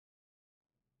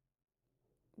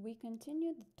We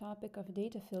continue the topic of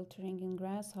data filtering in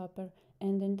Grasshopper,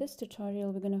 and in this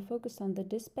tutorial we're going to focus on the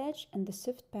dispatch and the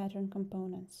Sift pattern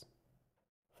components.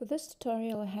 For this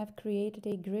tutorial I have created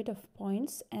a grid of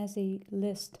points as a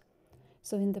list.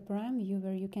 So in the param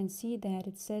viewer you can see that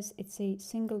it says it's a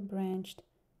single branched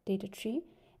data tree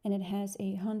and it has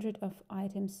 100 of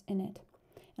items in it.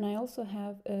 And I also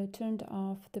have turned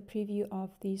off the preview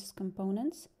of these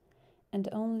components and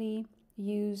only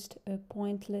used a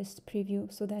point list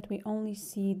preview so that we only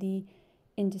see the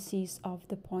indices of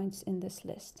the points in this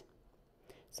list.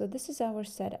 So this is our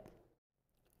setup.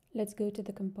 Let's go to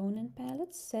the component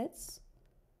palette, sets,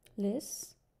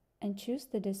 lists, and choose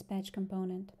the dispatch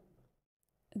component.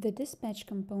 The dispatch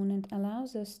component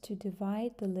allows us to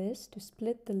divide the list, to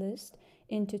split the list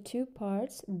into two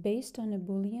parts based on a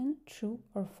Boolean true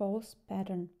or false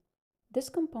pattern. This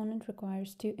component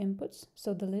requires two inputs,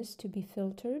 so the list to be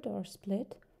filtered or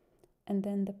split, and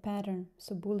then the pattern,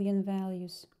 so Boolean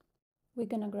values. We're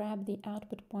going to grab the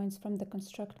output points from the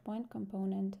construct point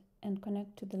component and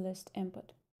connect to the list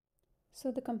input.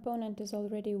 So the component is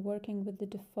already working with the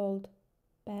default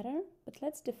pattern, but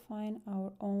let's define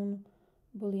our own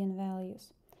Boolean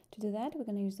values. To do that, we're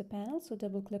going to use the panel, so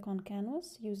double click on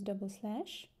canvas, use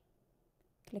 //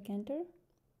 click enter,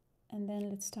 and then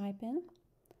let's type in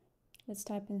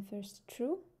first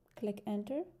true, click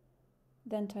enter,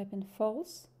 then type in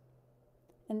false,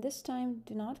 and this time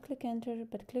do not click enter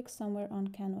but click somewhere on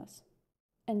canvas.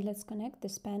 And let's connect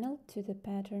this panel to the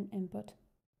pattern input.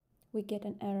 We get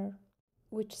an error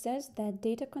which says that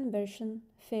data conversion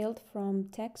failed from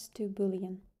text to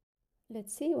Boolean.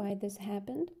 Let's see why this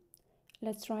happened.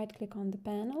 Let's right click on the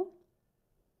panel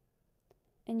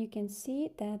and you can see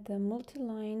that the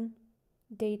multiline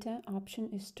data option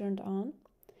is turned on.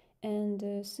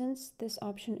 And since this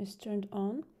option is turned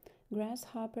on,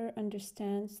 Grasshopper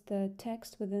understands the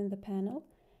text within the panel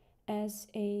as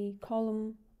a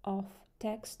column of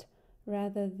text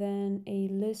rather than a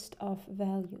list of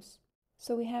values.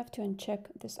 So we have to uncheck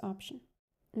this option.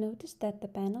 Notice that the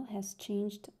panel has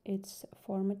changed its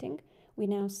formatting. We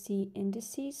now see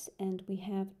indices and we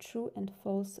have true and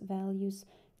false values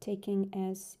taken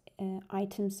as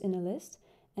items in a list,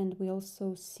 and we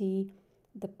also see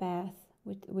the path,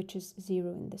 which is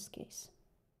 0 in this case.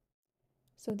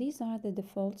 So these are the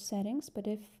default settings, but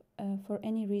if for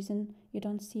any reason you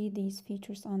don't see these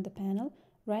features on the panel,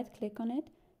 right click on it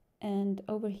and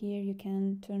over here you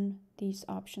can turn these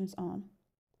options on.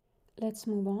 Let's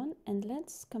move on and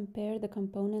let's compare the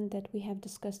component that we have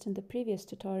discussed in the previous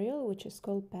tutorial, which is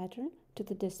Cull pattern, to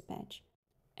the dispatch.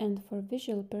 And for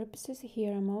visual purposes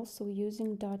here I'm also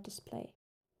using .display.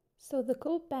 So the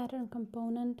Cull pattern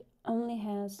component only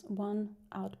has one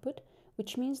output,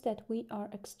 which means that we are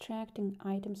extracting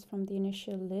items from the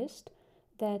initial list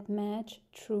that match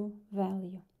true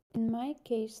value. In my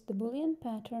case, the Boolean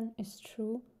pattern is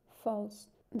true, false.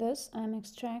 Thus, I'm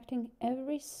extracting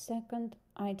every second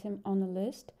item on a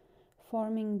list,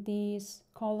 forming these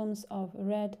columns of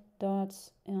red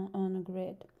dots on a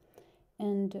grid.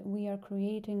 And we are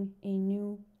creating a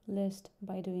new list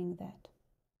by doing that.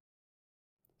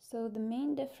 So the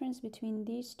main difference between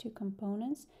these two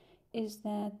components is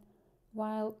that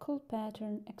while Cull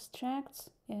pattern extracts,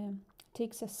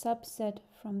 takes a subset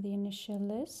from the initial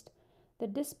list, the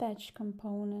dispatch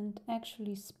component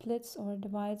actually splits or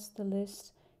divides the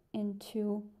list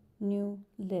into new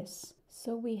lists.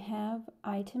 So we have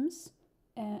items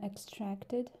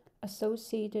extracted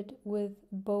associated with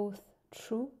both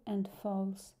true and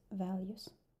false values.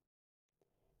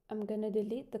 I'm going to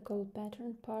delete the Cull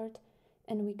pattern part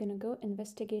and we're going to go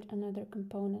investigate another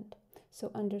component.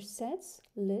 So under sets,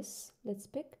 lists, let's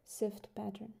pick Sift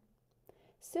pattern.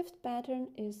 Sift pattern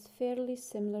is fairly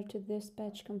similar to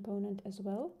dispatch component as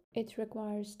well. It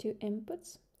requires two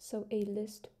inputs, so a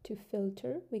list to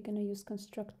filter, we're going to use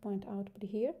construct point output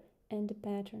here, and a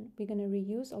pattern. We're going to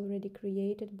reuse already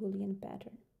created Boolean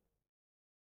pattern.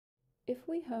 If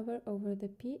we hover over the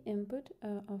P input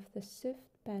of the Sift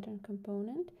pattern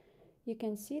component, you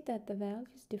can see that the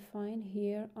values defined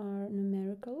here are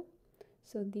numerical.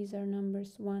 So these are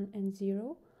numbers 1 and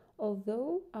 0,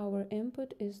 although our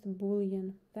input is the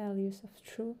Boolean values of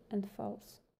true and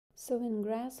false. So in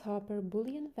Grasshopper,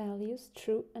 Boolean values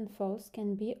true and false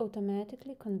can be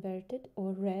automatically converted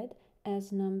or read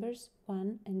as numbers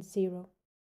 1 and 0.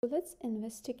 So let's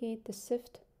investigate the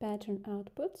Sift pattern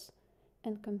outputs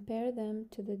and compare them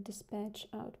to the dispatch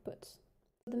outputs.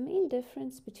 The main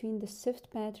difference between the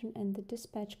Sift pattern and the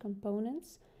dispatch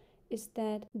components is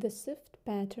that the Sift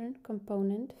pattern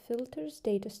component filters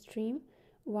data stream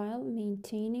while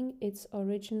maintaining its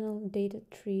original data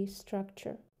tree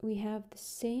structure. We have the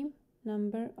same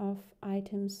number of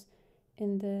items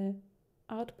in the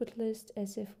output list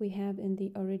as if we have in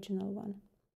the original one.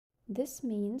 This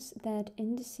means that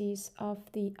indices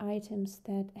of the items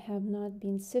that have not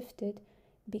been sifted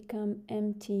become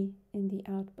empty in the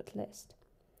output list.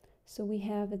 So we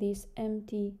have these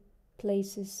empty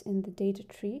places in the data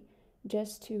tree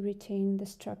just to retain the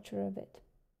structure of it.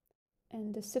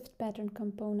 And the Sift Pattern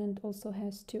component also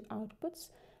has two outputs.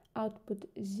 Output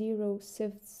 0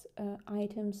 sifts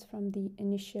items from the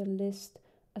initial list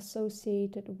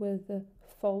associated with the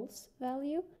false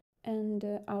value, and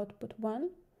output 1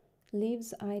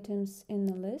 leaves items in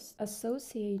the list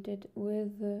associated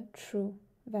with the true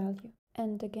value.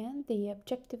 And again, the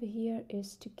objective here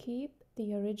is to keep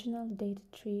the original data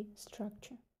tree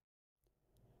structure.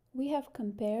 We have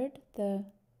compared the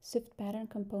Sift Pattern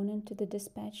component to the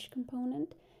dispatch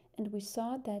component, and we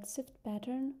saw that Sift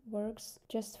Pattern works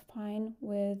just fine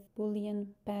with Boolean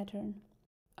pattern.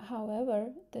 However,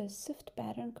 the Sift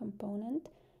Pattern component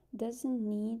doesn't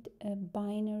need a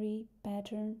binary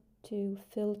pattern to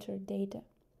filter data.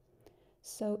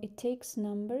 So it takes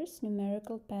numbers,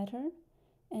 numerical pattern,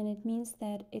 and it means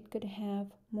that it could have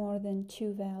more than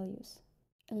 2 values.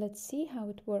 Let's see how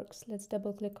it works. Let's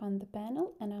double click on the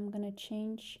panel, and I'm going to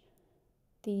change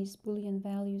these Boolean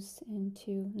values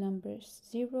into numbers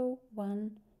 0,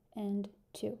 1, and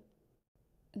 2.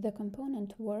 The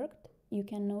component worked. You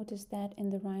can notice that in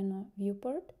the Rhino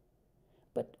viewport,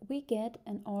 but we get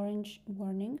an orange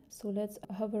warning. So let's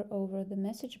hover over the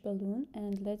message balloon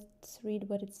and let's read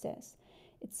what it says.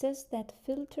 It says that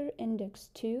filter index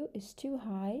 2 is too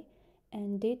high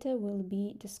and data will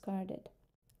be discarded.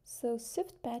 So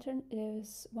Sift Pattern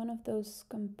is one of those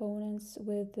components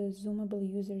with the zoomable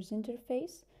user's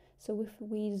interface. So if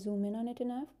we zoom in on it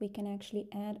enough, we can actually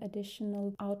add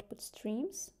additional output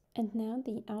streams. And now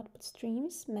the output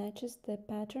streams matches the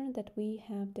pattern that we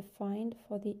have defined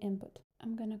for the input.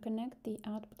 I'm going to connect the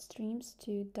output streams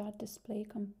to dot display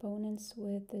components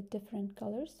with the different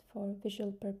colors for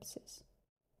visual purposes.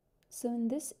 So in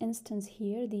this instance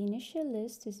here, the initial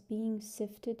list is being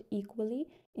sifted equally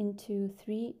into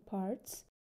 3 parts.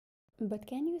 But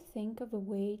can you think of a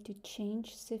way to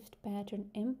change Sift Pattern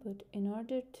input in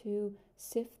order to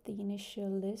sift the initial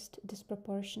list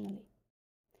disproportionately?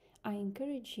 I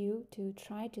encourage you to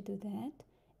try to do that,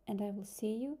 and I will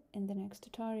see you in the next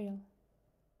tutorial.